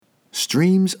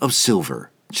Streams of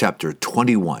Silver, Chapter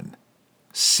 21.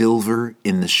 Silver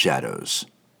in the Shadows.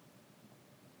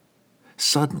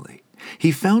 Suddenly, he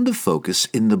found a focus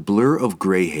in the blur of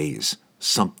gray haze,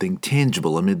 something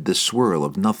tangible amid the swirl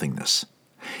of nothingness.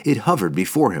 It hovered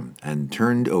before him and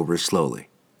turned over slowly.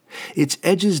 Its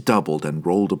edges doubled and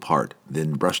rolled apart,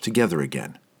 then brushed together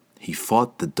again. He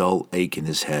fought the dull ache in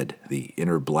his head, the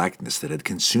inner blackness that had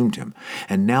consumed him,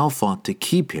 and now fought to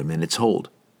keep him in its hold.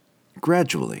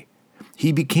 Gradually,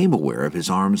 he became aware of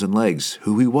his arms and legs,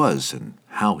 who he was, and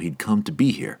how he'd come to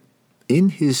be here. In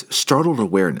his startled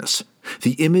awareness,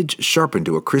 the image sharpened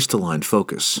to a crystalline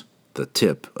focus, the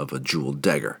tip of a jeweled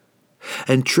dagger.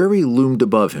 And Treri loomed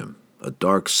above him, a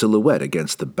dark silhouette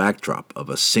against the backdrop of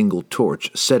a single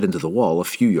torch set into the wall a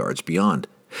few yards beyond,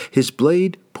 his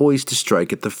blade poised to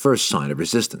strike at the first sign of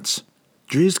resistance.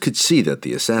 Drizzt could see that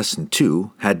the assassin,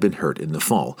 too, had been hurt in the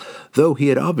fall, though he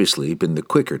had obviously been the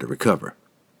quicker to recover.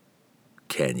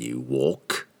 "Can you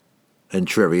walk?" and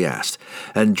Treri asked,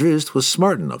 and Drizzt was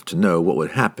smart enough to know what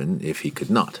would happen if he could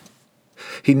not.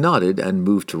 He nodded and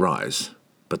moved to rise,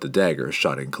 but the dagger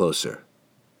shot in closer.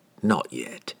 "Not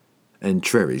yet," and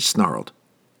Treri snarled.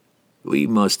 "We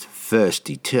must first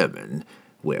determine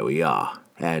where we are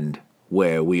and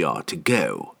where we are to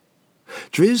go."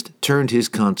 Drizzt turned his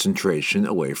concentration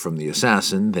away from the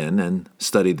assassin then and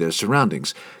studied their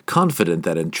surroundings, confident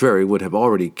that Entreri would have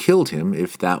already killed him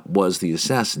if that was the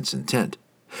assassin's intent.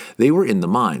 They were in the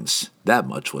mines, that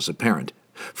much was apparent,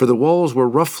 for the walls were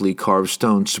roughly carved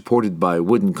stone supported by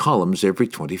wooden columns every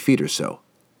 20 feet or so.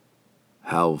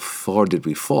 "How far did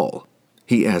we fall?"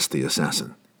 he asked the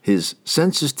assassin, his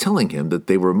senses telling him that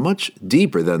they were much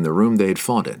deeper than the room they had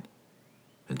fought in.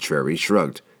 Entreri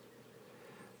shrugged.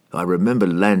 "I remember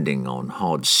landing on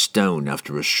hard stone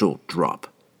after a short drop,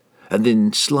 and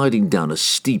then sliding down a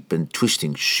steep and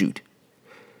twisting chute.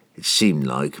 It seemed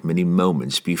like many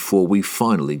moments before we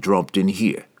finally dropped in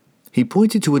here." He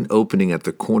pointed to an opening at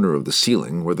the corner of the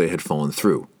ceiling where they had fallen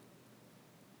through.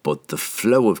 "But the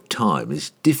flow of time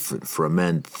is different for a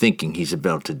man thinking he's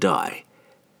about to die,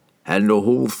 and the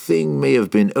whole thing may have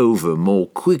been over more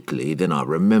quickly than I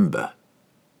remember."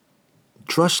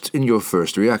 "Trust in your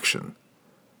first reaction,"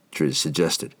 Drizzt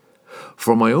suggested.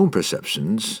 "For my own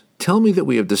perceptions, tell me that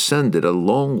we have descended a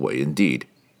long way indeed."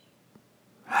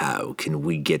 "How can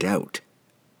we get out?"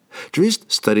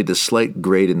 Drizzt studied a slight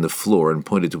grade in the floor and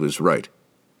pointed to his right.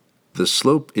 "The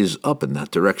slope is up in that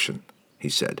direction," he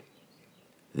said.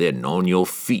 "Then on your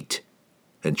feet,"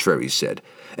 Entreri said,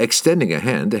 extending a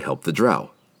hand to help the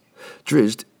drow.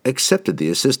 Drizzt accepted the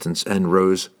assistance and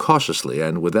rose cautiously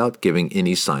and without giving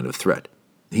any sign of threat.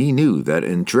 He knew that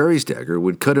Entreri's dagger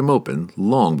would cut him open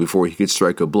long before he could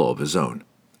strike a blow of his own.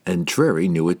 Entreri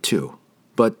knew it too,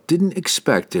 but didn't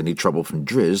expect any trouble from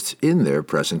Drizzt in their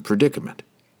present predicament.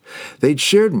 They'd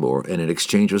shared more in an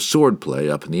exchange of swordplay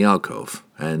up in the alcove,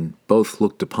 and both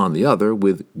looked upon the other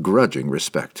with grudging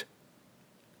respect.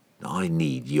 "I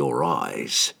need your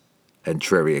eyes,"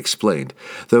 Entreri explained,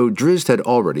 though Drizzt had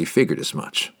already figured as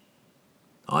much.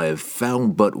 "I have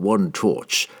found but one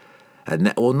torch, and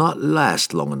that will not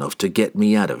last long enough to get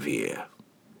me out of here.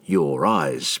 Your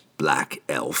eyes, Black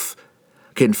Elf,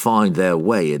 can find their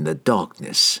way in the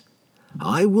darkness.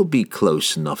 I will be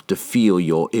close enough to feel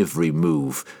your every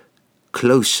move,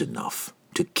 close enough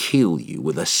to kill you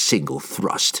with a single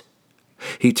thrust."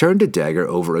 He turned the dagger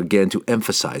over again to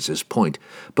emphasize his point,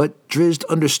 but Drizzt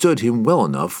understood him well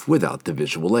enough without the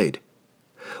visual aid.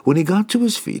 When he got to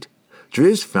his feet,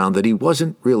 Drizzt found that he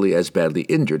wasn't really as badly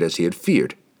injured as he had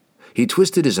feared. He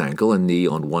twisted his ankle and knee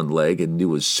on one leg and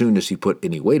knew as soon as he put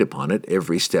any weight upon it,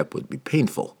 every step would be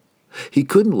painful. He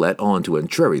couldn't let on to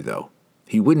Entreri, though.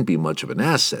 He wouldn't be much of an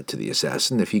asset to the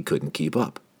assassin if he couldn't keep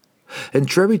up.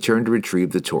 Entreri turned to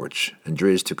retrieve the torch, and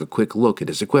Drizzt took a quick look at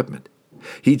his equipment.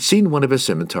 He'd seen one of his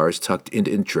scimitars tucked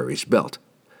into Entreri's belt,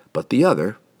 but the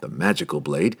other, the magical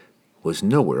blade, was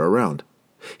nowhere around.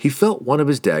 He felt one of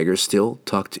his daggers still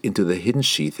tucked into the hidden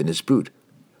sheath in his boot,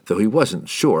 though he wasn't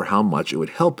sure how much it would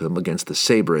help him against the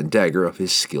saber and dagger of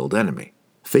his skilled enemy.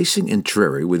 Facing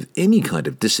Entreri with any kind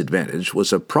of disadvantage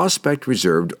was a prospect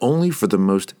reserved only for the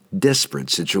most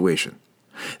desperate situation.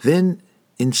 Then,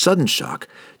 in sudden shock,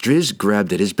 Drizzt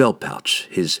grabbed at his belt pouch,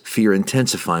 his fear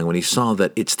intensifying when he saw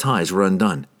that its ties were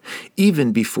undone.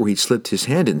 Even before he'd slipped his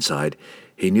hand inside,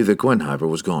 he knew that Gwenhwyvar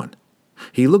was gone.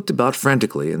 He looked about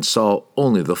frantically and saw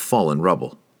only the fallen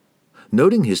rubble.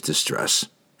 Noting his distress,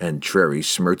 Entreri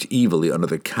smirked evilly under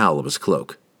the cowl of his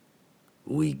cloak.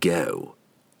 "We go,"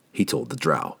 he told the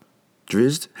drow.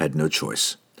 Drizzt had no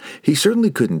choice. He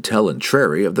certainly couldn't tell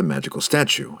Entreri of the magical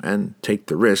statue and take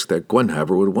the risk that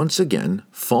Gwenhwyvar would once again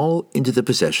fall into the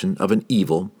possession of an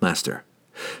evil master.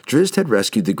 Drizzt had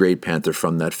rescued the Great Panther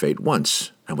from that fate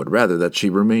once, and would rather that she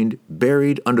remained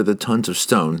buried under the tons of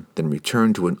stone than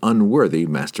return to an unworthy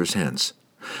master's hands.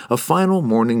 A final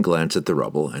morning glance at the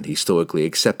rubble, and he stoically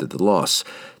accepted the loss,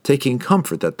 taking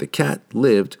comfort that the cat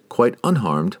lived quite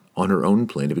unharmed on her own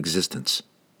plane of existence.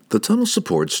 The tunnel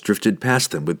supports drifted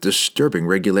past them with disturbing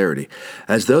regularity,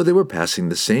 as though they were passing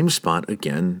the same spot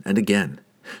again and again.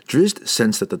 Drizzt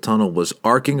sensed that the tunnel was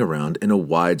arcing around in a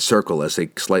wide circle as they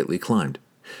slightly climbed.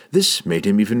 This made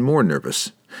him even more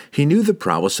nervous. He knew the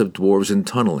prowess of dwarves in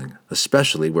tunneling,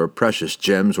 especially where precious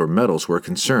gems or metals were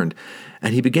concerned,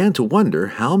 and he began to wonder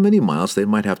how many miles they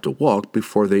might have to walk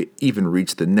before they even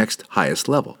reached the next highest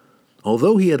level.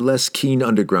 Although he had less keen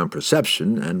underground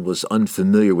perception and was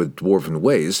unfamiliar with dwarven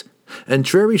ways,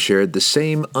 Entreri shared the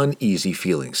same uneasy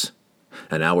feelings.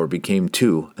 An hour became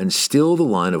 2, and still the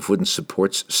line of wooden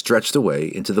supports stretched away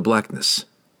into the blackness.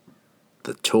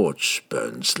 "The torch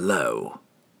burns low,"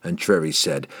 Entreri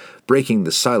said, breaking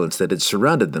the silence that had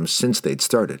surrounded them since they'd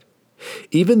started.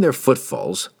 Even their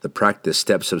footfalls, the practiced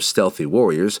steps of stealthy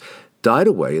warriors, died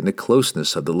away in the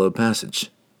closeness of the low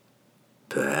passage.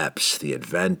 "Perhaps the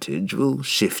advantage will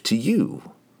shift to you,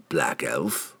 Black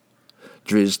Elf."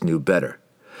 Drizzt knew better.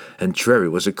 Entreri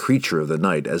was a creature of the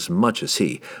night as much as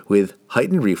he, with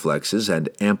heightened reflexes and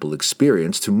ample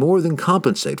experience to more than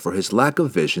compensate for his lack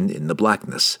of vision in the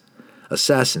blackness.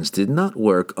 Assassins did not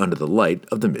work under the light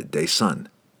of the midday sun.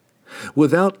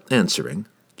 Without answering,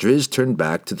 Drizzt turned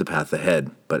back to the path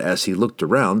ahead, but as he looked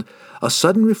around, a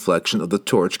sudden reflection of the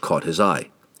torch caught his eye.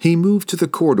 He moved to the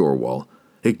corridor wall,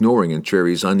 ignoring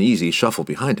Entreri's uneasy shuffle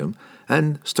behind him,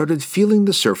 and started feeling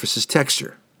the surface's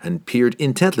texture, and peered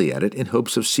intently at it in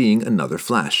hopes of seeing another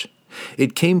flash.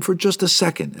 It came for just a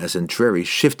second as Entreri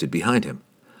shifted behind him,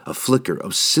 a flicker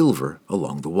of silver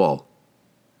along the wall.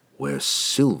 "Where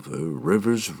silver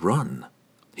rivers run,"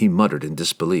 he muttered in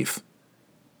disbelief.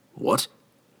 "What?"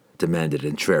 demanded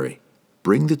Entreri.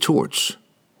 "Bring the torch,"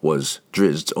 was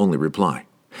Drizzt's only reply.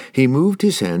 He moved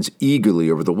his hands eagerly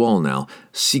over the wall now,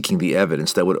 seeking the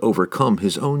evidence that would overcome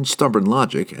his own stubborn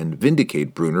logic and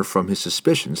vindicate Brunner from his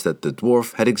suspicions that the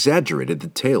dwarf had exaggerated the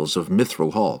tales of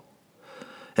Mithril Hall.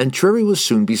 Entreri was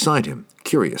soon beside him,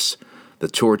 curious. The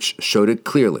torch showed it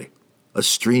clearly, a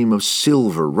stream of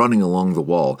silver running along the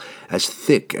wall, as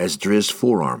thick as Drizzt's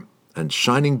forearm, and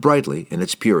shining brightly in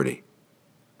its purity.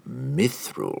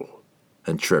 "Mithril,"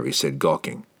 Entreri said,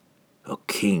 gawking. "A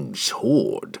king's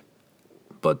hoard."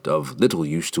 "But of little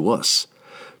use to us,"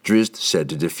 Drizzt said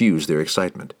to diffuse their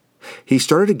excitement. He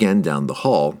started again down the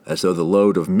hall, as though the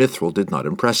load of mithril did not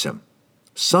impress him.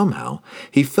 Somehow,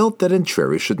 he felt that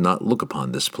Entreri should not look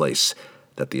upon this place,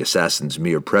 that the assassin's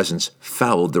mere presence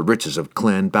fouled the riches of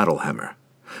Clan Battlehammer.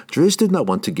 Drizzt did not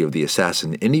want to give the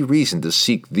assassin any reason to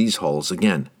seek these halls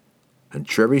again.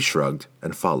 Entreri shrugged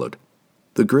and followed.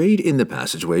 The grade in the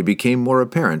passageway became more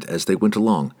apparent as they went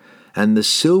along, and the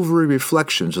silvery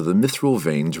reflections of the mithril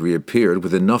veins reappeared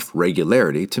with enough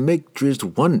regularity to make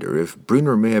Drizzt wonder if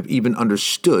Brunner may have even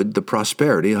understood the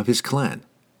prosperity of his clan.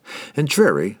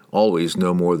 Entreri, always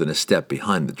no more than a step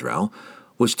behind the drow,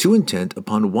 was too intent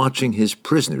upon watching his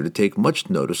prisoner to take much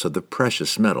notice of the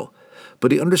precious metal,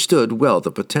 but he understood well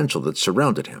the potential that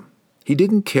surrounded him. He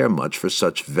didn't care much for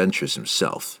such ventures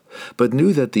himself, but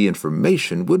knew that the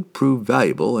information would prove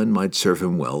valuable and might serve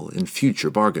him well in future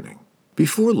bargaining.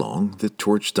 Before long, the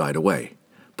torch died away,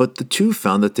 but the two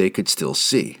found that they could still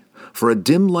see, for a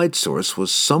dim light source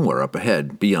was somewhere up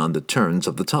ahead beyond the turns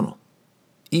of the tunnel.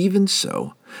 Even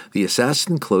so, the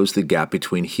assassin closed the gap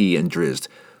between he and Drizzt,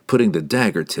 putting the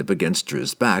dagger tip against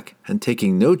Drizzt's back and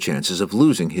taking no chances of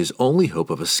losing his only hope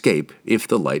of escape if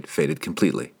the light faded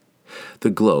completely. The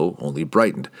glow only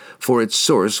brightened, for its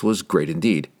source was great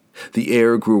indeed. The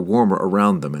air grew warmer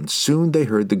around them, and soon they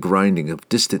heard the grinding of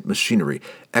distant machinery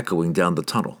echoing down the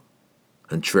tunnel.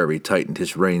 Entreri tightened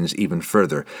his reins even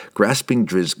further, grasping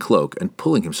Drizzt's cloak and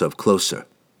pulling himself closer.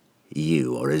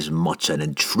 "You are as much an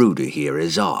intruder here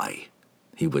as I,"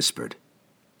 he whispered.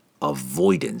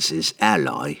 "Avoidance is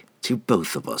ally to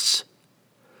both of us."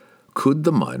 "Could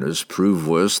the miners prove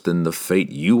worse than the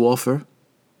fate you offer?"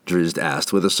 Drizzt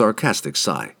asked with a sarcastic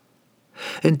sigh.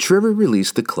 Entreri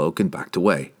released the cloak and backed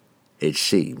away. "It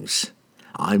seems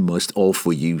I must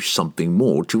offer you something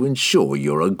more to ensure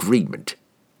your agreement,"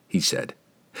 he said.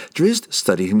 Drizzt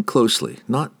studied him closely,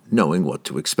 not knowing what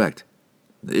to expect.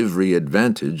 "Every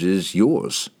advantage is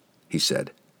yours," he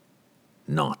said.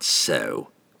 "Not so,"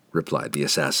 replied the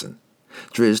assassin.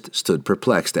 Drizzt stood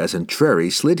perplexed as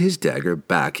Entreri slid his dagger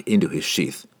back into his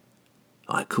sheath.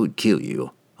 I could kill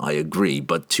you, I agree,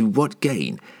 but to what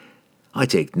gain? I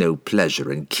take no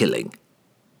pleasure in killing.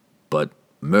 But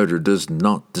murder does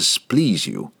not displease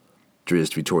you,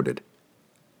 Drizzt retorted.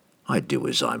 I do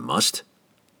as I must,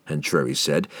 Entreri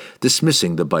said,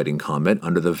 dismissing the biting comment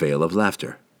under the veil of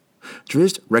laughter.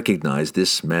 Drizzt recognized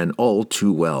this man all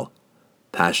too well.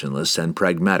 Passionless and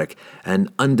pragmatic,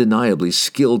 and undeniably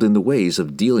skilled in the ways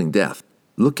of dealing death.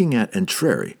 Looking at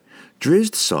Entreri,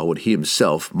 Drizzt saw what he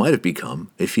himself might have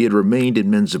become if he had remained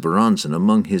in Menzoberranzan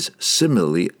among his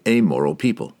similarly amoral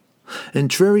people.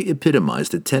 Entreri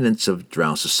epitomized the tenets of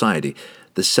Drow society,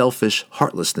 the selfish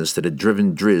heartlessness that had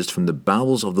driven Drizzt from the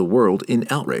bowels of the world in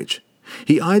outrage.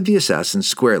 He eyed the assassin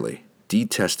squarely,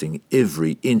 detesting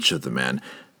every inch of the man,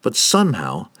 but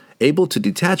somehow able to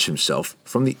detach himself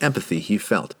from the empathy he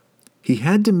felt. He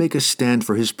had to make a stand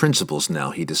for his principles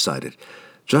now, he decided,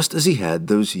 just as he had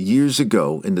those years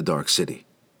ago in the Dark City.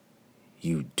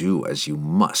 You do as you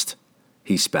must,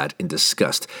 he spat in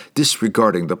disgust,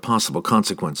 disregarding the possible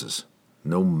consequences.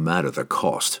 No matter the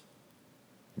cost.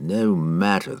 No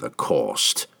matter the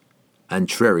cost.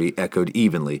 Entreri echoed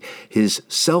evenly, his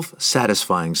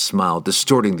self-satisfying smile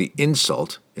distorting the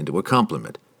insult into a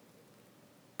compliment.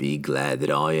 Be glad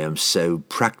that I am so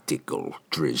practical,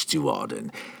 Drizzt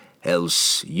Do'Urden,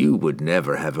 else you would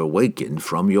never have awakened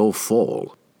from your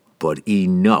fall. But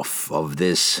enough of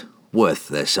this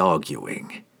worthless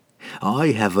arguing. I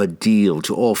have a deal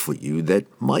to offer you that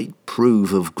might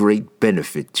prove of great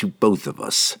benefit to both of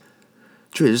us.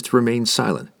 Drizzt remained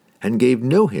silent and gave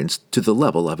no hints to the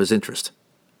level of his interest.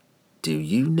 Do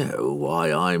you know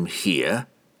why I'm here?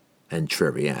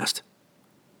 Entreri asked.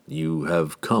 You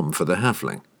have come for the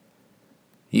halfling.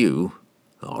 You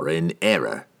are in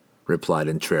error, replied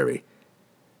Entreri.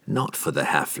 Not for the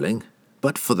halfling,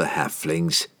 but for the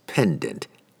halfling's pendant.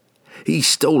 He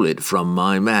stole it from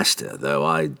my master, though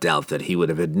I doubt that he would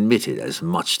have admitted as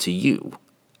much to you.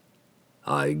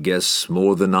 I guess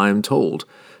more than I am told,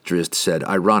 Drizzt said,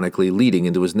 ironically leading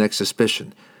into his next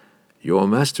suspicion. Your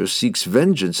master seeks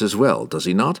vengeance as well, does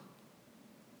he not?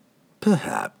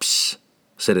 Perhaps,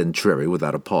 said Entreri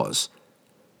without a pause.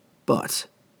 But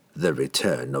the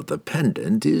return of the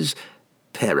pendant is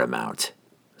paramount,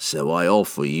 so I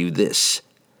offer you this.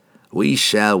 We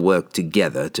shall work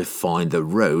together to find the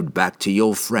road back to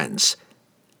your friends.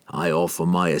 I offer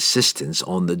my assistance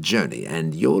on the journey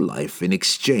and your life in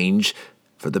exchange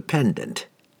for the pendant.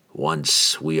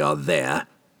 Once we are there,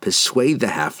 persuade the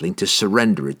halfling to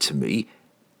surrender it to me,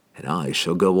 and I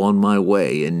shall go on my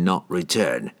way and not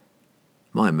return.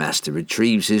 My master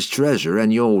retrieves his treasure,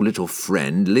 and your little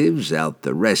friend lives out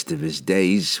the rest of his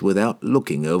days without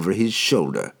looking over his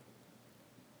shoulder.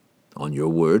 On your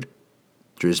word?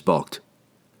 Drizzt balked.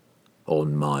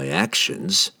 On my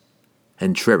actions?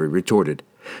 Entreri retorted.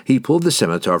 He pulled the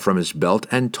scimitar from his belt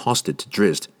and tossed it to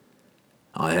Drizzt.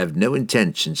 I have no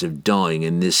intentions of dying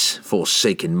in this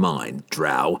forsaken mine,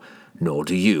 Drow, nor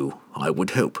do you, I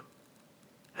would hope.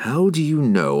 How do you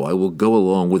know I will go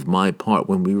along with my part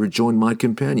when we rejoin my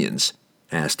companions?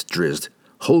 Asked Drizzt,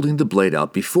 holding the blade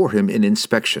out before him in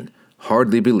inspection,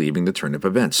 hardly believing the turn of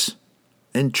events.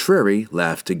 Entreri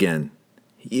laughed again.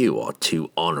 You are too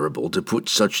honorable to put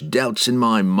such doubts in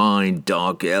my mind,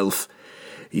 Dark Elf.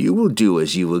 You will do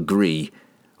as you agree,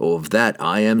 of that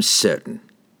I am certain.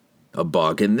 A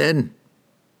bargain, then?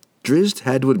 Drizzt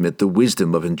had to admit the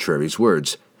wisdom of Entreri's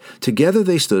words. Together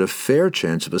they stood a fair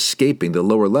chance of escaping the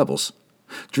lower levels.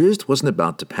 Drizzt wasn't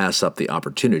about to pass up the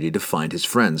opportunity to find his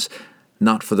friends,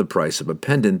 not for the price of a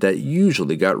pendant that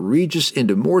usually got Regis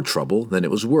into more trouble than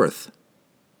it was worth.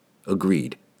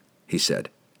 Agreed, he said.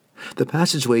 The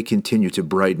passageway continued to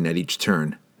brighten at each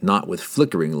turn, not with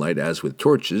flickering light as with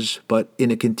torches, but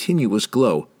in a continuous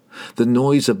glow. The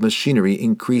noise of machinery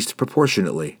increased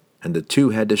proportionately, and the two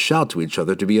had to shout to each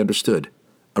other to be understood.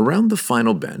 Around the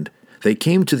final bend, they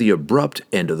came to the abrupt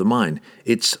end of the mine,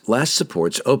 its last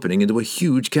supports opening into a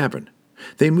huge cavern.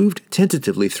 They moved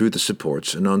tentatively through the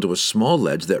supports and onto a small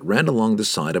ledge that ran along the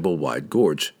side of a wide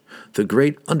gorge, the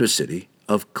great undercity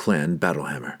of Clan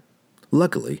Battlehammer.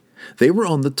 Luckily, they were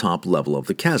on the top level of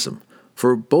the chasm,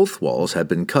 for both walls had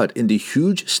been cut into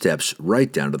huge steps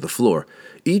right down to the floor,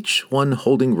 each one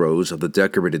holding rows of the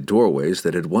decorated doorways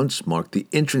that had once marked the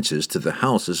entrances to the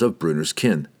houses of Bruenor's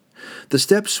kin. The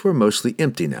steps were mostly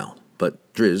empty now,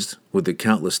 but Drizzt, with the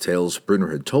countless tales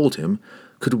Bruenor had told him,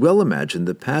 could well imagine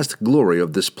the past glory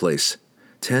of this place.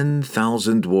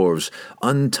 10,000 dwarves,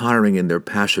 untiring in their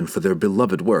passion for their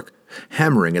beloved work,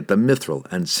 hammering at the mithril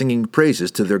and singing praises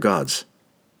to their gods.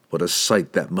 What a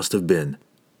sight that must have been!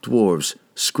 Dwarves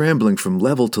scrambling from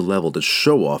level to level to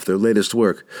show off their latest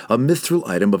work, a mithril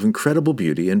item of incredible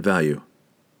beauty and value.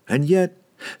 And yet,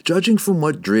 judging from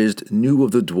what Drizzt knew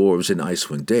of the dwarves in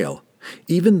Icewind Dale,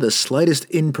 even the slightest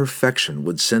imperfection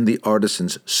would send the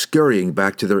artisans scurrying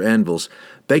back to their anvils,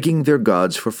 begging their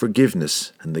gods for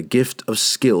forgiveness and the gift of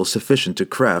skill sufficient to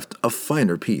craft a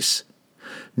finer piece.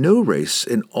 No race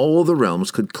in all the realms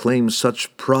could claim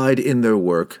such pride in their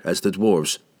work as the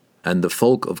dwarves, and the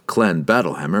folk of Clan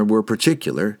Battlehammer were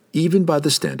particular even by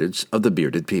the standards of the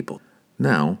bearded people.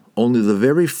 Now, only the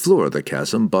very floor of the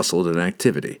chasm bustled in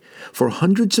activity, for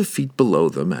hundreds of feet below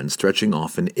them and stretching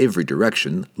off in every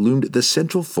direction loomed the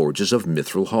central forges of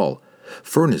Mithril Hall,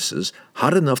 furnaces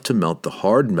hot enough to melt the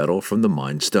hard metal from the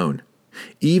mined stone.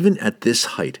 Even at this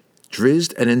height,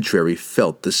 Drizzt and Entreri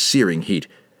felt the searing heat,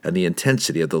 and the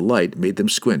intensity of the light made them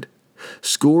squint.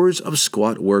 Scores of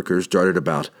squat workers darted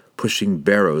about, pushing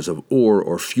barrows of ore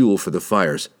or fuel for the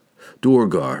fires.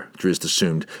 Duergar, Drizzt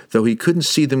assumed, though he couldn't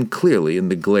see them clearly in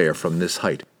the glare from this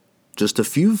height. Just a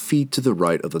few feet to the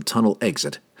right of the tunnel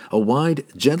exit, a wide,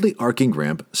 gently arcing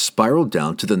ramp spiraled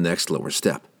down to the next lower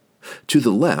step. To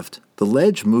the left, the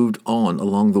ledge moved on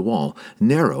along the wall,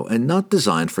 narrow and not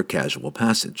designed for casual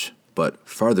passage. But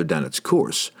farther down its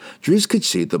course, Drizzt could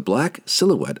see the black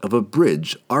silhouette of a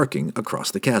bridge arcing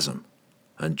across the chasm.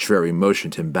 Entreri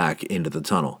motioned him back into the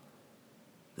tunnel.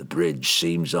 "The bridge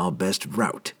seems our best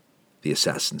route," the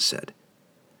assassin said.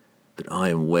 "But I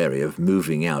am wary of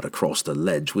moving out across the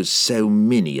ledge with so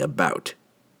many about."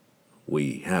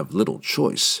 "We have little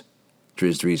choice,"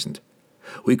 Drizzt reasoned.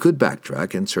 "We could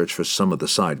backtrack and search for some of the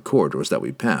side corridors that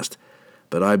we passed,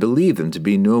 but I believe them to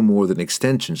be no more than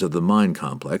extensions of the mine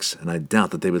complex, and I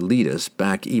doubt that they would lead us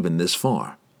back even this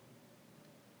far."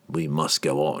 "We must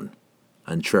go on,"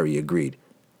 Entreri agreed.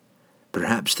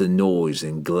 "Perhaps the noise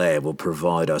and glare will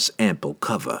provide us ample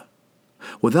cover."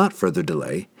 Without further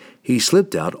delay, he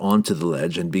slipped out onto the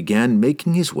ledge and began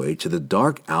making his way to the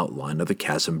dark outline of the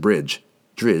chasm bridge,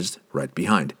 Drizzt right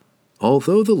behind.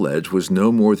 Although the ledge was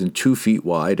no more than 2 feet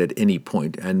wide at any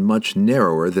point and much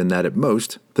narrower than that at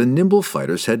most, the nimble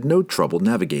fighters had no trouble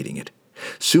navigating it.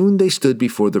 Soon they stood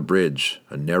before the bridge,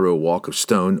 a narrow walk of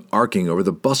stone arcing over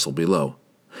the bustle below.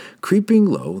 Creeping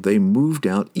low, they moved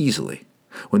out easily.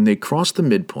 When they crossed the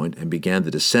midpoint and began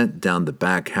the descent down the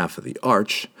back half of the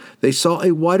arch, they saw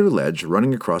a wider ledge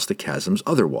running across the chasm's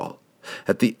other wall.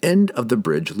 At the end of the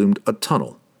bridge loomed a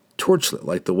tunnel, torchlit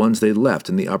like the ones they left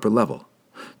in the upper level.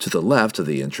 To the left of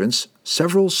the entrance,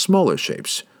 several smaller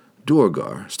shapes.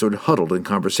 Duergar stood huddled in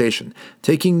conversation,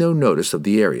 taking no notice of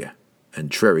the area, and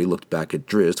Entreri looked back at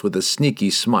Drizzt with a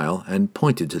sneaky smile and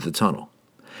pointed to the tunnel.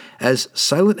 As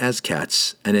silent as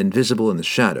cats and invisible in the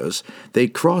shadows, they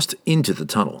crossed into the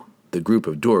tunnel, the group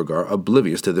of Duergar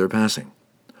oblivious to their passing.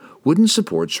 Wooden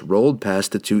supports rolled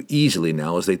past the two easily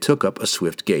now as they took up a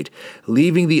swift gate,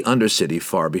 leaving the Undercity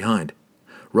far behind.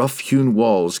 Rough-hewn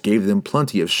walls gave them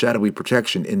plenty of shadowy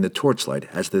protection in the torchlight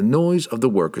as the noise of the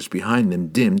workers behind them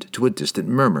dimmed to a distant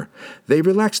murmur. They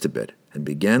relaxed a bit and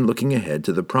began looking ahead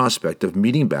to the prospect of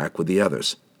meeting back with the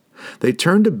others. They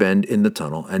turned a bend in the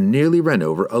tunnel and nearly ran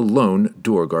over a lone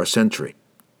Duergar sentry.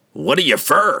 "What are you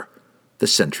for?" the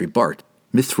sentry barked,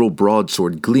 mithril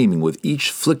broadsword gleaming with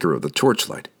each flicker of the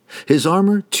torchlight. His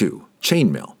armor, too,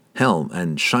 chainmail, helm,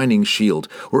 and shining shield,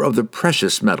 were of the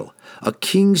precious metal, a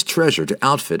king's treasure to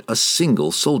outfit a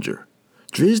single soldier.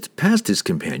 Drizzt passed his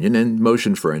companion and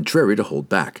motioned for Entreri to hold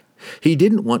back. He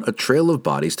didn't want a trail of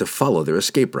bodies to follow their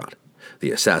escape route.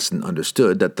 The assassin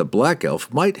understood that the Black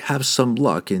Elf might have some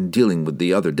luck in dealing with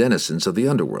the other denizens of the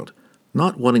underworld.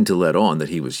 Not wanting to let on that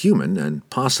he was human and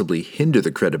possibly hinder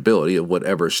the credibility of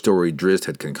whatever story Drizzt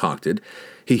had concocted,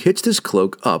 he hitched his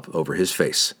cloak up over his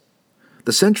face.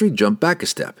 The sentry jumped back a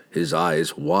step, his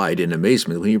eyes wide in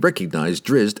amazement when he recognized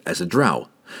Drizzt as a drow.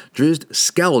 Drizzt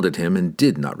scowled at him and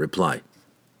did not reply.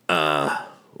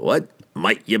 What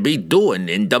might you be doing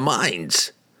in the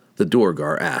mines?" the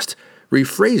Duergar asked,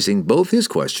 rephrasing both his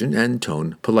question and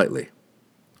tone politely.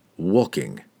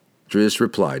 "Walking," Drizzt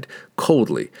replied,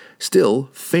 coldly, still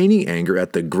feigning anger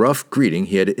at the gruff greeting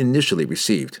he had initially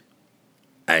received.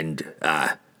 "And,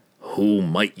 who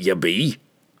might you be?"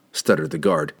 stuttered the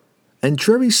guard.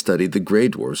 Entreri studied the Grey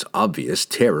Dwarf's obvious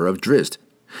terror of Drizzt.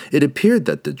 It appeared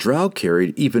that the drow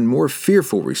carried even more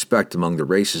fearful respect among the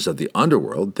races of the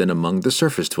underworld than among the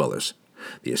surface dwellers.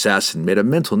 The assassin made a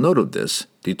mental note of this,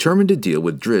 determined to deal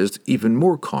with Drizzt even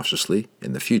more cautiously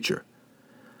in the future.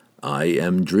 "I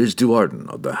am Drizzt Do'Urden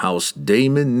of the house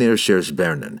Daemon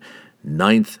Nershersbernen,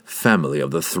 9th family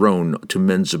of the throne to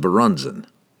Menzoberranzan,"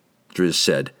 Drizzt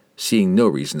said, seeing no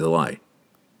reason to lie.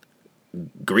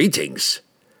 "Greetings,"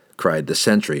 cried the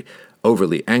sentry,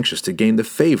 overly anxious to gain the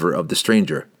favor of the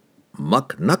stranger.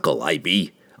 "Muck Knuckle I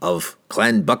be, of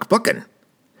Clan Buckbucken."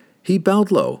 He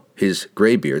bowed low, his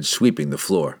gray beard sweeping the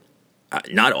floor.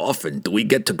 Not often do we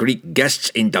get to greet guests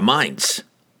in the mines.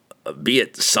 Be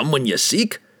it someone you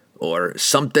seek, or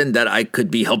something that I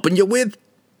could be helping you with?"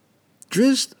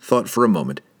 Drizzt thought for a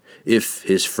moment. If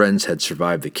his friends had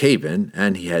survived the cave-in,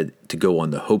 and he had to go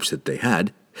on the hopes that they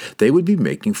had, they would be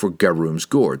making for Garoom's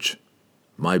Gorge.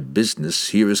 "My business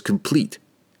here is complete,"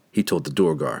 he told the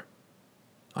Duergar.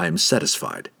 "I am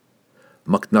satisfied."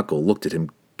 Mucknuckle looked at him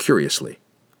curiously.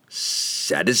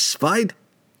 "Satisfied?"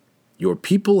 "Your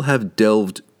people have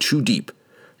delved too deep,"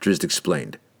 Drizzt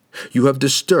explained. "You have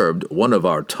disturbed one of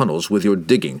our tunnels with your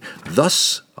digging.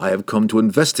 Thus, I have come to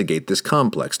investigate this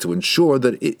complex to ensure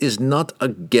that it is not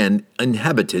again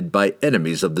inhabited by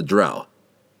enemies of the Drow.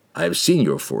 I have seen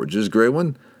your forges, Grey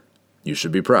One. You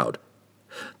should be proud."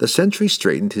 The sentry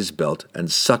straightened his belt and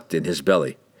sucked in his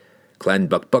belly. Clan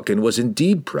Buckbuckin was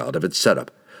indeed proud of its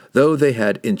setup, though they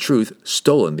had, in truth,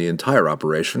 stolen the entire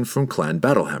operation from Clan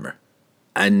Battlehammer.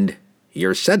 "And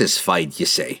you're satisfied, you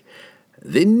say?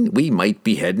 Then we might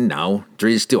be heading now,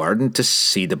 Drizzt Do'Urden, to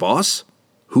see the boss."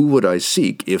 "Who would I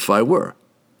seek if I were?"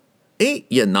 "Ain't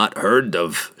you not heard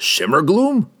of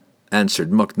Shimmergloom?"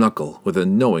 answered Mucknuckle with a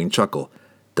knowing chuckle.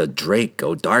 "The Drake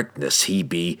o' Darkness he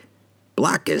be,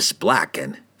 black as black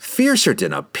and fiercer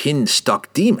than a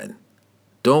pin-stuck demon.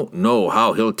 Don't know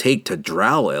how he'll take to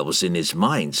Drow elves in his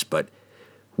mines, but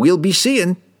we'll be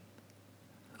seeing."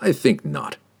 "I think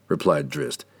not," replied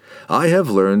Drizzt. "I have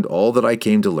learned all that I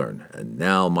came to learn, and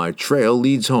now my trail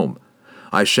leads home.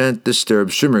 I shan't disturb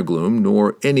Shimmergloom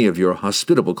nor any of your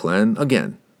hospitable clan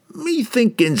again." "Me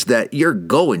thinkins that you're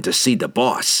going to see the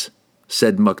boss,"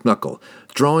 said Mucknuckle,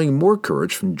 drawing more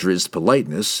courage from Drizzt's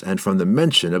politeness and from the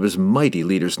mention of his mighty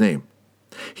leader's name.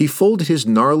 He folded his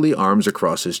gnarly arms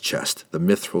across his chest, the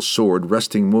mithril sword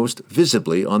resting most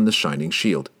visibly on the shining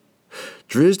shield.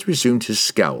 Drizzt resumed his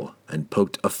scowl and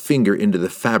poked a finger into the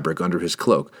fabric under his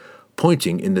cloak,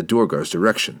 pointing in the Duergar's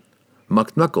direction.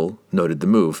 Mucknuckle noted the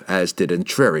move, as did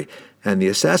Entreri, and the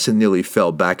assassin nearly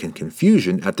fell back in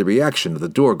confusion at the reaction of the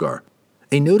Duergar.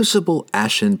 A noticeable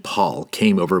ashen pall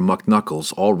came over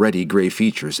Mucknuckle's already gray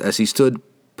features as he stood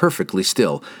perfectly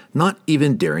still, not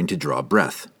even daring to draw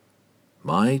breath.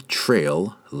 "My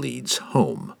trail leads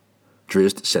home,"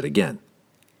 Drizzt said again.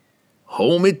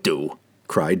 "Home it do,"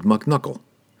 cried Mucknuckle.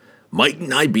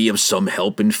 "Mightn't I be of some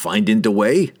help in finding the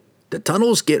way? The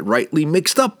tunnels get rightly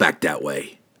mixed up back that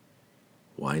way."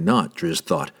 Why not, Drizzt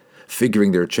thought,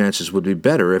 figuring their chances would be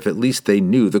better if at least they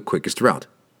knew the quickest route.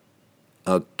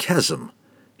 "A chasm,"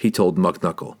 he told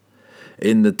Mucknuckle.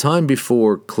 "In the time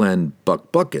before Clan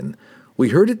Buckbuckin, we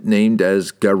heard it named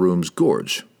as Garoom's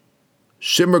Gorge."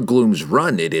 "Shimmergloom's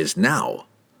Run it is now,"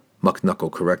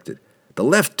 Mucknuckle corrected. "The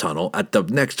left tunnel at the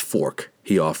next fork,"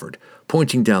 he offered,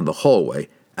 pointing down the hallway,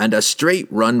 "and a straight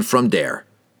run from there."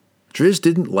 Drizzt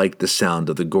didn't like the sound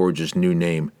of the gorge's new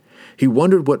name. He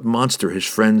wondered what monster his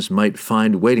friends might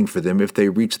find waiting for them if they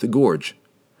reached the gorge.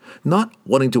 Not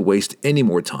wanting to waste any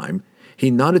more time,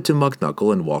 he nodded to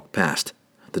Mucknuckle and walked past.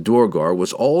 The Duergar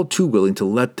was all too willing to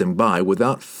let them by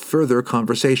without further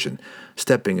conversation,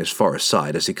 stepping as far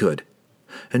aside as he could.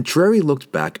 Entreri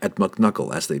looked back at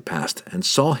Mucknuckle as they passed and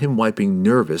saw him wiping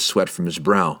nervous sweat from his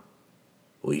brow.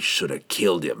 "We should have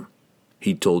killed him,"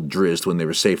 he told Drizzt when they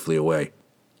were safely away.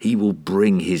 "He will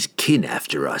bring his kin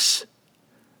after us."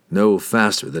 No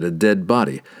faster than a dead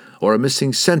body or a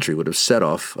missing sentry would have set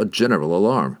off a general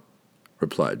alarm,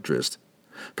 replied Drizzt.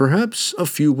 "Perhaps a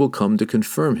few will come to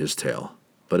confirm his tale,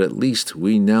 but at least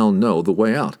we now know the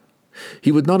way out.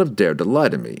 He would not have dared to lie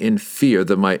to me, in fear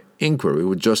that my inquiry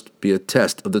would just be a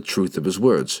test of the truth of his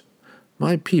words.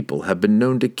 My people have been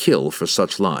known to kill for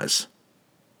such lies."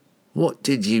 "What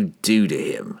did you do to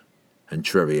him?"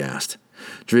 Entreri asked.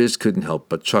 Drizzt couldn't help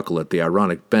but chuckle at the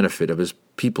ironic benefit of his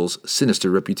people's sinister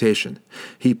reputation.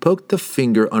 He poked the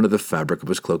finger under the fabric of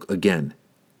his cloak again.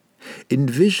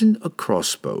 "Envision a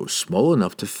crossbow small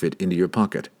enough to fit into your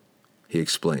pocket," he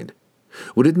explained.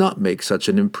 "Would it not make such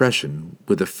an impression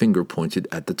with the finger pointed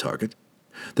at the target?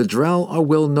 The Drow are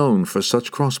well known for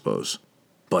such crossbows."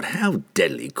 "But how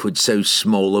deadly could so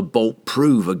small a bolt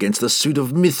prove against a suit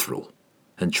of mithril?"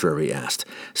 Entreri asked,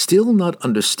 still not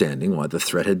understanding why the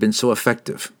threat had been so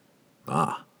effective.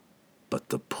 "Ah, but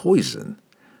the poison,"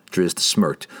 Drizzt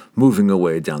smirked, moving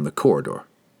away down the corridor.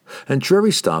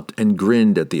 Entreri stopped and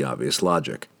grinned at the obvious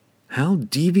logic. How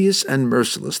devious and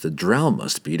merciless the Drow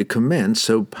must be to command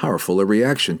so powerful a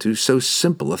reaction to so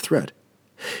simple a threat.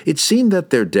 It seemed that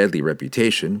their deadly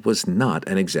reputation was not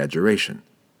an exaggeration.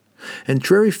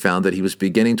 Entreri found that he was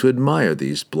beginning to admire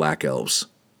these black elves.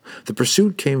 The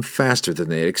pursuit came faster than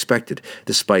they had expected,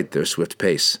 despite their swift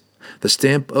pace. The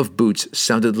stamp of boots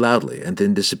sounded loudly and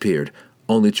then disappeared,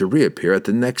 only to reappear at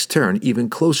the next turn even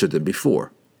closer than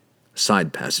before.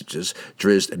 Side passages,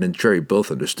 Drizzt and Entreri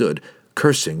both understood,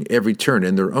 cursing every turn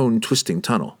in their own twisting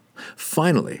tunnel.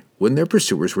 Finally, when their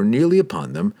pursuers were nearly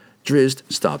upon them, Drizzt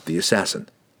stopped the assassin.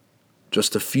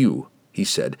 "Just a few," he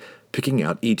said, picking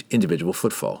out each individual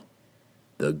footfall.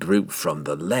 "The group from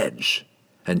the ledge,"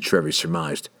 Entreri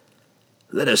surmised.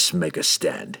 "Let us make a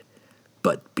stand.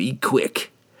 But be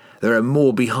quick. There are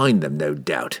more behind them, no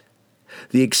doubt."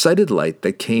 The excited light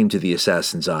that came to the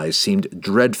assassin's eyes seemed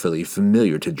dreadfully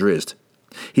familiar to Drizzt.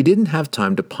 He didn't have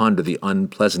time to ponder the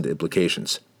unpleasant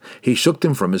implications. He shook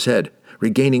them from his head,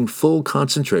 regaining full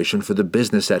concentration for the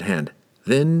business at hand,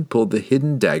 then pulled the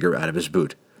hidden dagger out of his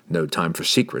boot, no time for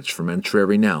secrets from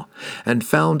Entreri now, and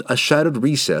found a shadowed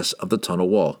recess of the tunnel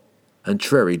wall.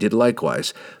 Entreri did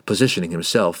likewise, positioning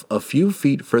himself a few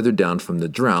feet further down from the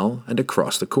drow and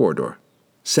across the corridor.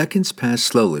 Seconds passed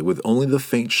slowly with only the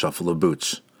faint shuffle of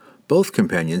boots. Both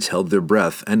companions held their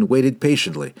breath and waited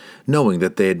patiently, knowing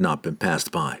that they had not been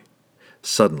passed by.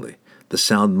 Suddenly, the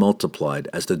sound multiplied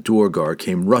as the Duergar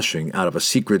came rushing out of a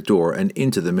secret door and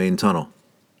into the main tunnel.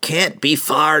 "Can't be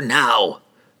far now,"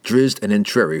 Drizzt and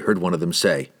Entreri heard one of them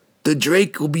say. "The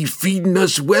Drake will be feeding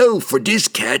us well for this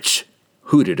catch,"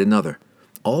 hooted another.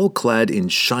 All clad in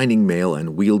shining mail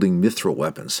and wielding mithril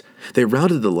weapons, they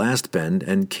rounded the last bend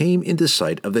and came into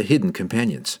sight of the hidden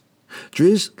companions.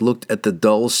 Drizzt looked at the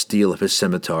dull steel of his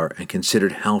scimitar and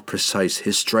considered how precise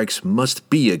his strikes must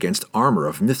be against armor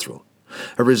of mithril.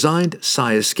 A resigned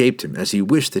sigh escaped him as he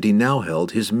wished that he now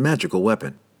held his magical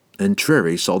weapon.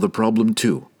 Entreri saw the problem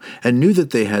too, and knew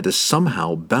that they had to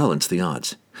somehow balance the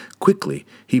odds. Quickly,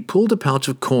 he pulled a pouch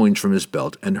of coins from his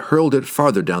belt and hurled it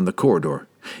farther down the corridor.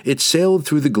 It sailed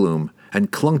through the gloom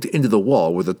and clunked into the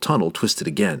wall where the tunnel twisted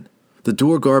again. The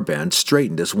Duergar band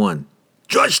straightened as one.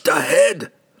 "Just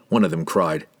ahead!" one of them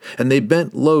cried, and they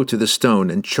bent low to the stone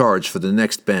and charged for the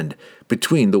next bend,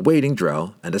 between the waiting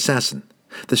drow and assassin.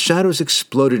 The shadows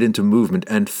exploded into movement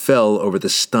and fell over the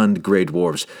stunned grey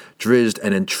dwarves. Drizzt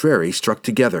and Entreri struck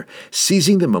together,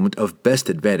 seizing the moment of best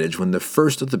advantage when the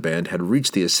first of the band had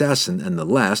reached the assassin and the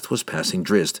last was passing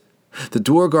Drizzt. The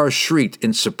Duergar shrieked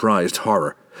in surprised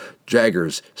horror.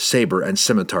 Daggers, saber, and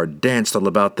scimitar danced all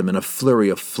about them in a flurry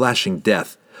of flashing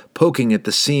death, poking at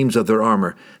the seams of their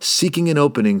armor, seeking an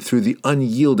opening through the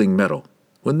unyielding metal.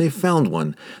 When they found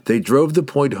one, they drove the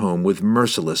point home with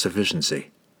merciless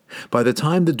efficiency. By the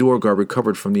time the Duergar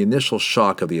recovered from the initial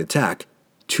shock of the attack,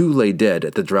 2 lay dead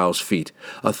at the drow's feet,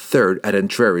 a third at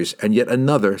Entreri's, and yet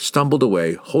another stumbled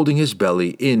away, holding his belly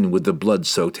in with the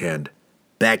blood-soaked hand.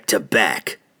 "Back to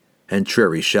back,"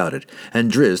 Entreri shouted, and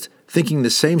Drizzt, thinking the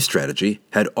same strategy,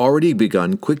 had already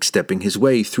begun quick-stepping his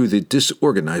way through the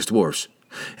disorganized dwarfs.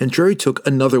 Entreri took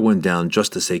another one down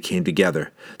just as they came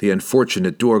together, the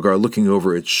unfortunate Duergar looking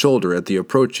over its shoulder at the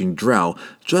approaching drow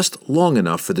just long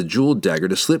enough for the jeweled dagger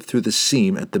to slip through the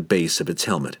seam at the base of its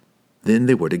helmet. Then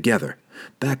they were together,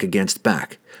 back against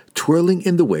back, twirling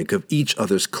in the wake of each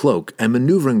other's cloak and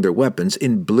maneuvering their weapons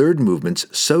in blurred movements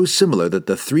so similar that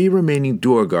the 3 remaining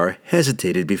Duergar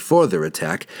hesitated before their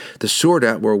attack to sword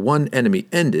at where one enemy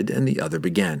ended and the other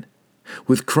began.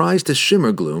 With cries to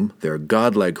Shimmergloom, their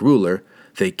godlike ruler,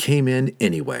 they came in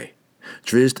anyway.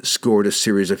 Drizzt scored a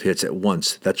series of hits at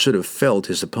once that should have felled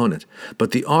his opponent,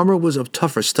 but the armor was of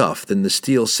tougher stuff than the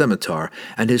steel scimitar,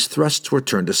 and his thrusts were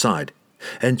turned aside.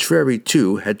 Entreri,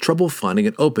 too, had trouble finding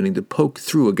an opening to poke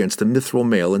through against the mithril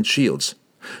mail and shields.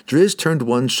 Drizzt turned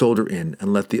one shoulder in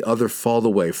and let the other fall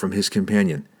away from his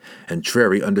companion.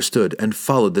 Entreri understood and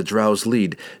followed the drow's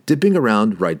lead, dipping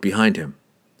around right behind him.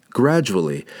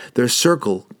 Gradually, their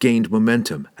circle gained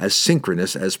momentum, as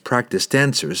synchronous as practiced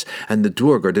dancers, and the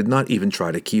Duergar did not even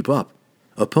try to keep up.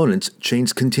 Opponents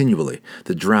changed continually,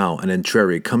 the drow and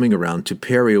Entreri coming around to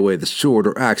parry away the sword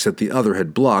or axe that the other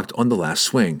had blocked on the last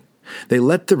swing. They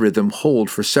let the rhythm hold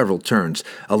for several turns,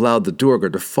 allowed the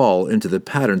Duergar to fall into the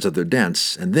patterns of their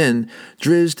dance, and then,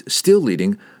 Drizzt, still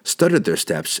leading, stuttered their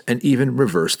steps and even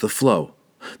reversed the flow.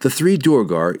 The 3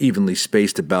 Duergar, evenly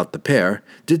spaced about the pair,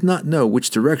 did not know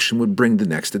which direction would bring the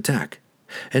next attack.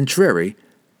 Entreri,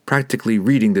 practically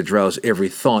reading the drow's every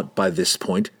thought by this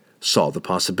point, saw the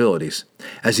possibilities.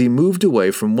 As he moved away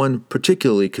from one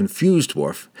particularly confused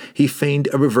dwarf, he feigned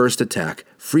a reversed attack,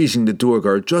 freezing the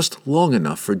Duergar just long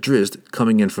enough for Drizzt,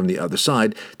 coming in from the other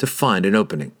side, to find an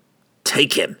opening.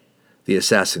 "Take him!" the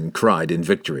assassin cried in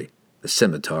victory. The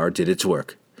scimitar did its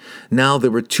work. Now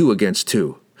there were 2 against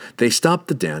 2. They stopped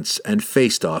the dance and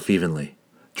faced off evenly.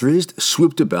 Drizzt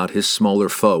swooped about his smaller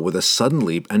foe with a sudden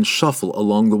leap and shuffle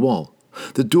along the wall.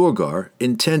 The Duergar,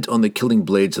 intent on the killing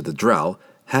blades of the drow,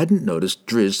 hadn't noticed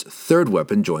Drizzt's third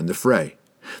weapon join the fray.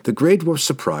 The Grey Dwarf's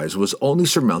surprise was only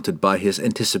surmounted by his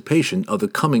anticipation of the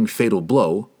coming fatal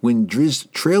blow when Drizzt's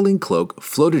trailing cloak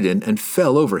floated in and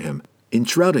fell over him,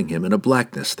 enshrouding him in a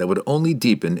blackness that would only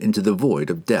deepen into the void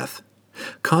of death.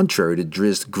 Contrary to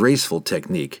Drizzt's graceful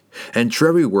technique,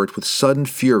 Entreri worked with sudden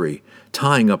fury,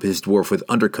 tying up his dwarf with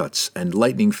undercuts and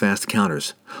lightning-fast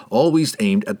counters, always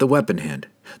aimed at the weapon hand.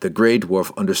 The Grey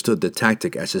Dwarf understood the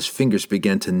tactic as his fingers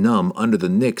began to numb under the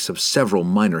nicks of several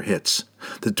minor hits.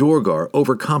 The Duergar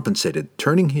overcompensated,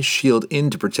 turning his shield in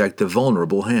to protect the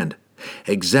vulnerable hand.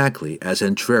 Exactly as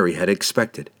Entreri had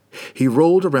expected. He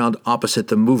rolled around opposite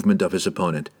the movement of his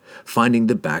opponent, finding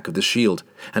the back of the shield,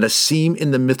 and a seam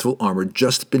in the mithril armor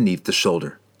just beneath the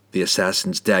shoulder. The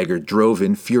assassin's dagger drove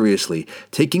in furiously,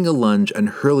 taking a lunge and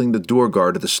hurling the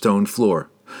Duergar to the stone floor.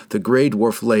 The Grey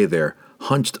Dwarf lay there,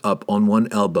 hunched up on one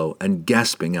elbow and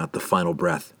gasping out the final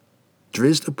breath.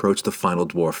 Drizzt approached the final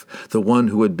dwarf, the one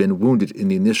who had been wounded in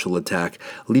the initial attack,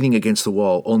 leaning against the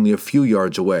wall only a few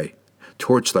yards away,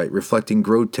 torchlight reflecting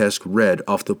grotesque red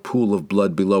off the pool of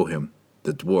blood below him.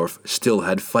 The dwarf still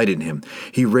had fight in him.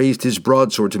 He raised his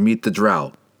broadsword to meet the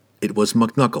drow. It was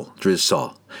Mucknuckle, Drizzt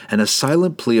saw, and a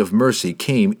silent plea of mercy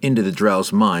came into the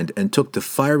drow's mind and took the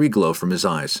fiery glow from his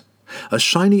eyes. A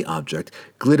shiny object,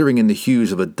 glittering in the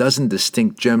hues of a dozen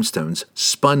distinct gemstones,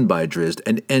 spun by Drizzt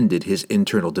and ended his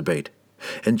internal debate.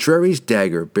 Entreri's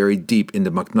dagger buried deep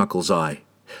into Mucknuckle's eye.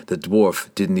 The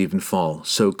dwarf didn't even fall,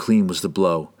 so clean was the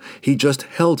blow. He just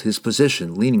held his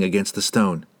position, leaning against the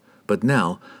stone. But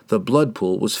now the blood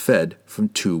pool was fed from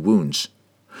 2 wounds.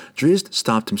 Drizzt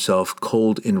stopped himself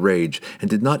cold in rage and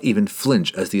did not even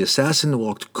flinch as the assassin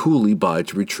walked coolly by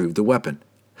to retrieve the weapon.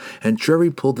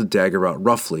 Entreri pulled the dagger out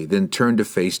roughly, then turned to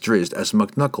face Drizzt as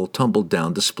Mucknuckle tumbled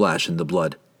down to splash in the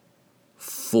blood.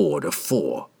 4 to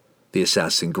 4, the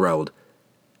assassin growled.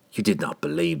 You did not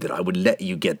believe that I would let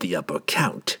you get the upper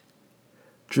count.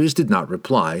 Drizzt did not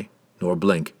reply, nor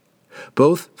blink.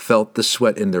 Both felt the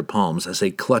sweat in their palms as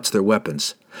they clutched their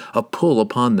weapons, a pull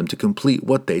upon them to complete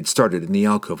what they'd started in the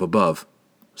alcove above.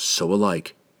 So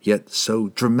alike, yet so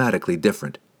dramatically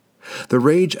different. The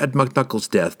rage at Mucknuckle's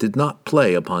death did not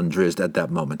play upon Drizzt at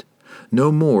that moment,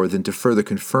 no more than to further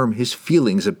confirm his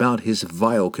feelings about his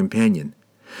vile companion.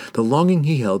 The longing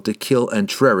he held to kill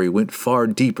Entreri went far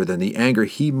deeper than the anger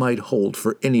he might hold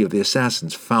for any of the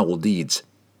assassin's foul deeds.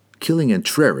 Killing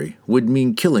Entreri would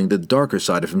mean killing the darker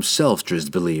side of himself,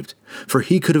 Drizzt believed, for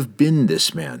he could have been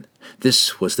this man.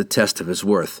 This was the test of his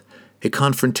worth, a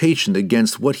confrontation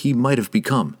against what he might have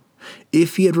become.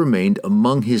 If he had remained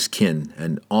among his kin,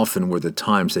 and often were the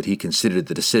times that he considered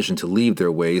the decision to leave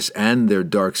their ways and their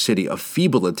dark city a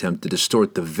feeble attempt to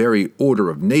distort the very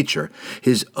order of nature,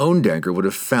 his own dagger would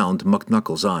have found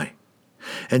Mucknuckle's eye.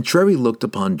 Entreri looked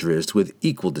upon Drizzt with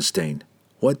equal disdain.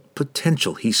 What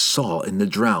potential he saw in the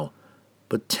drow,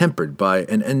 but tempered by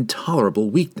an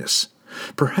intolerable weakness.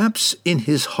 Perhaps in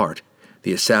his heart,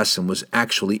 the assassin was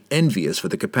actually envious for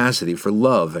the capacity for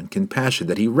love and compassion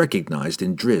that he recognized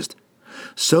in Drizzt.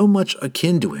 So much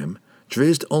akin to him,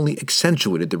 Drizzt only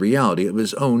accentuated the reality of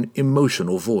his own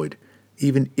emotional void.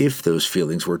 Even if those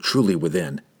feelings were truly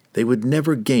within, they would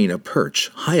never gain a perch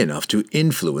high enough to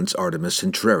influence Artemis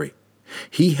Entreri.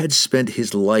 He had spent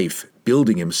his life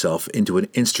building himself into an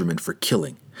instrument for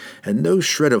killing, and no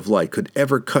shred of light could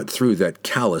ever cut through that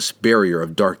callous barrier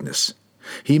of darkness.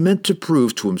 He meant to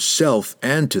prove to himself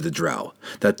and to the drow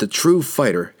that the true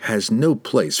fighter has no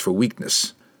place for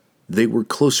weakness. They were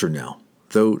closer now,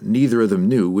 though neither of them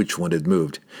knew which one had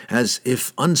moved, as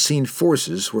if unseen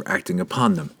forces were acting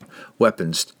upon them.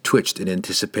 Weapons twitched in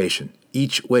anticipation,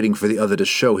 each waiting for the other to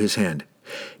show his hand,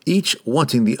 each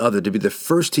wanting the other to be the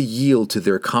first to yield to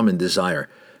their common desire,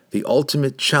 the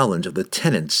ultimate challenge of the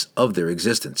tenets of their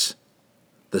existence.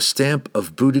 The stamp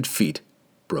of booted feet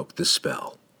broke the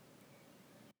spell.